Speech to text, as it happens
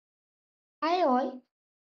Hi all,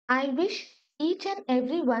 I wish each and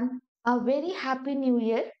everyone a very happy new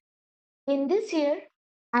year. In this year,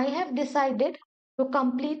 I have decided to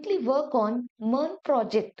completely work on MERN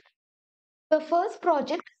project. The first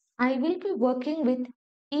project I will be working with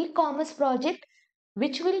e-commerce project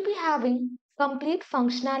which will be having complete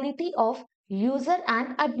functionality of user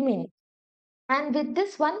and admin. And with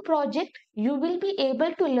this one project, you will be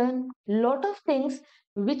able to learn lot of things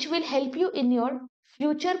which will help you in your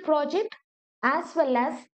future project as well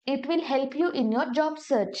as it will help you in your job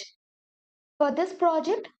search. For this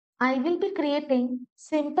project, I will be creating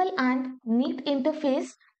simple and neat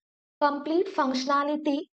interface, complete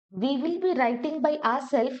functionality we will be writing by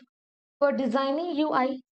ourselves. For designing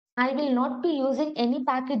UI, I will not be using any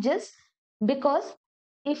packages because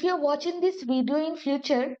if you're watching this video in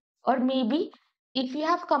future or maybe if you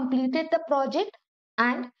have completed the project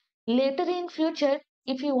and later in future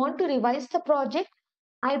if you want to revise the project,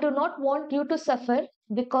 I do not want you to suffer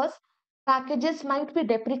because packages might be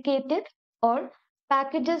deprecated or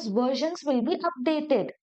packages versions will be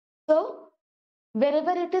updated. So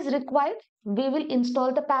wherever it is required, we will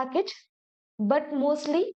install the package, but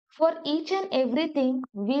mostly for each and everything,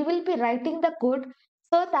 we will be writing the code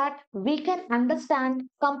so that we can understand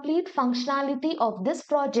complete functionality of this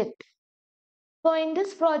project. So in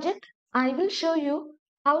this project, I will show you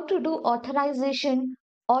how to do authorization,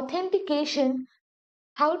 authentication,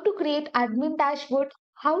 how to create admin dashboard,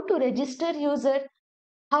 how to register user,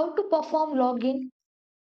 how to perform login,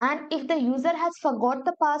 and if the user has forgot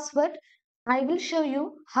the password, I will show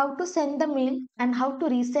you how to send the mail and how to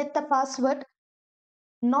reset the password.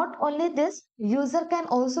 Not only this, user can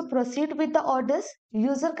also proceed with the orders,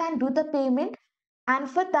 user can do the payment, and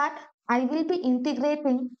for that I will be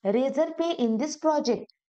integrating Razorpay in this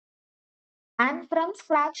project. And from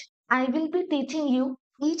scratch, I will be teaching you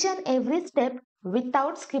each and every step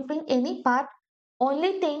without skipping any part.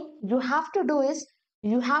 Only thing you have to do is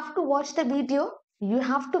you have to watch the video, you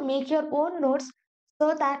have to make your own notes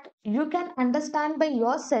so that you can understand by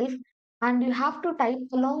yourself and you have to type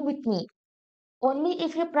along with me. Only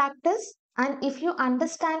if you practice and if you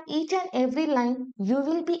understand each and every line, you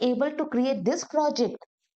will be able to create this project.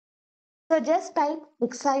 So just type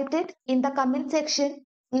excited in the comment section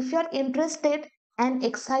if you're interested and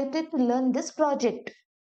excited to learn this project.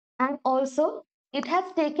 And also, it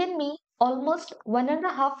has taken me almost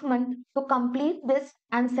 1.5 months to complete this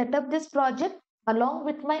and set up this project along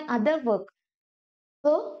with my other work.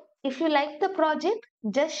 So, if you like the project,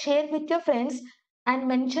 just share with your friends and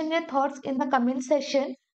mention your thoughts in the comment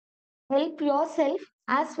section. Help yourself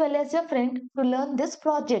as well as your friend to learn this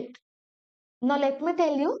project. Now let me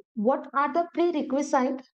tell you what are the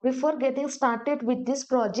prerequisites before getting started with this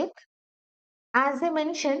project. As I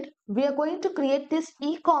mentioned, we are going to create this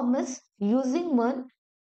e-commerce using MERN.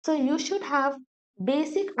 So you should have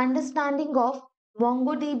basic understanding of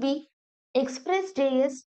MongoDB,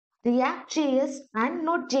 Express.js, React.js and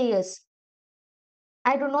Node.js.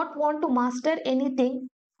 I do not want to master anything.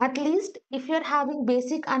 At least if you're having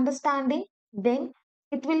basic understanding, then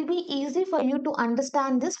it will be easy for you to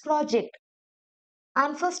understand this project.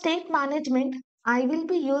 And for state management, I will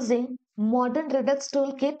be using modern Redux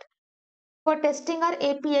Toolkit. For testing our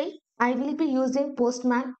API, I will be using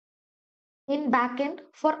Postman. In backend,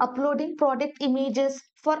 for uploading product images,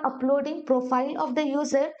 for uploading profile of the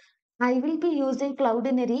user, I will be using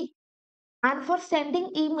Cloudinary. And for sending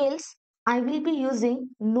emails, I will be using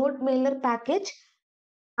Node Mailer package.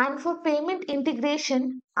 And for payment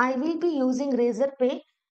integration, I will be using Razorpay.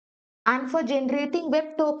 And for generating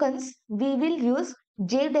web tokens, we will use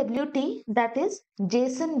JWT, that is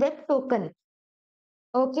JSON Web Token.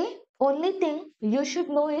 Okay, only thing you should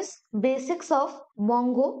know is basics of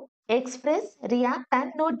Mongo, Express, React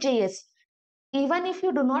and Node.js. Even if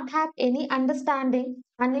you do not have any understanding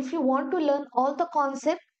and if you want to learn all the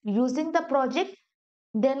concept using the project,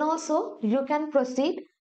 then also you can proceed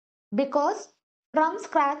because from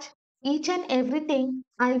scratch, each and everything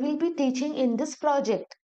I will be teaching in this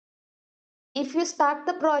project. If you start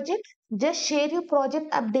the project, just share your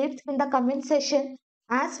project updates in the comment section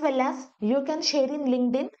as well as you can share in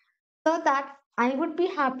LinkedIn so that I would be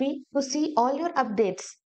happy to see all your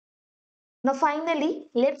updates. Now finally,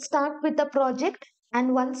 let's start with the project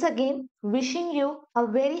and once again wishing you a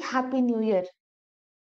very happy new year.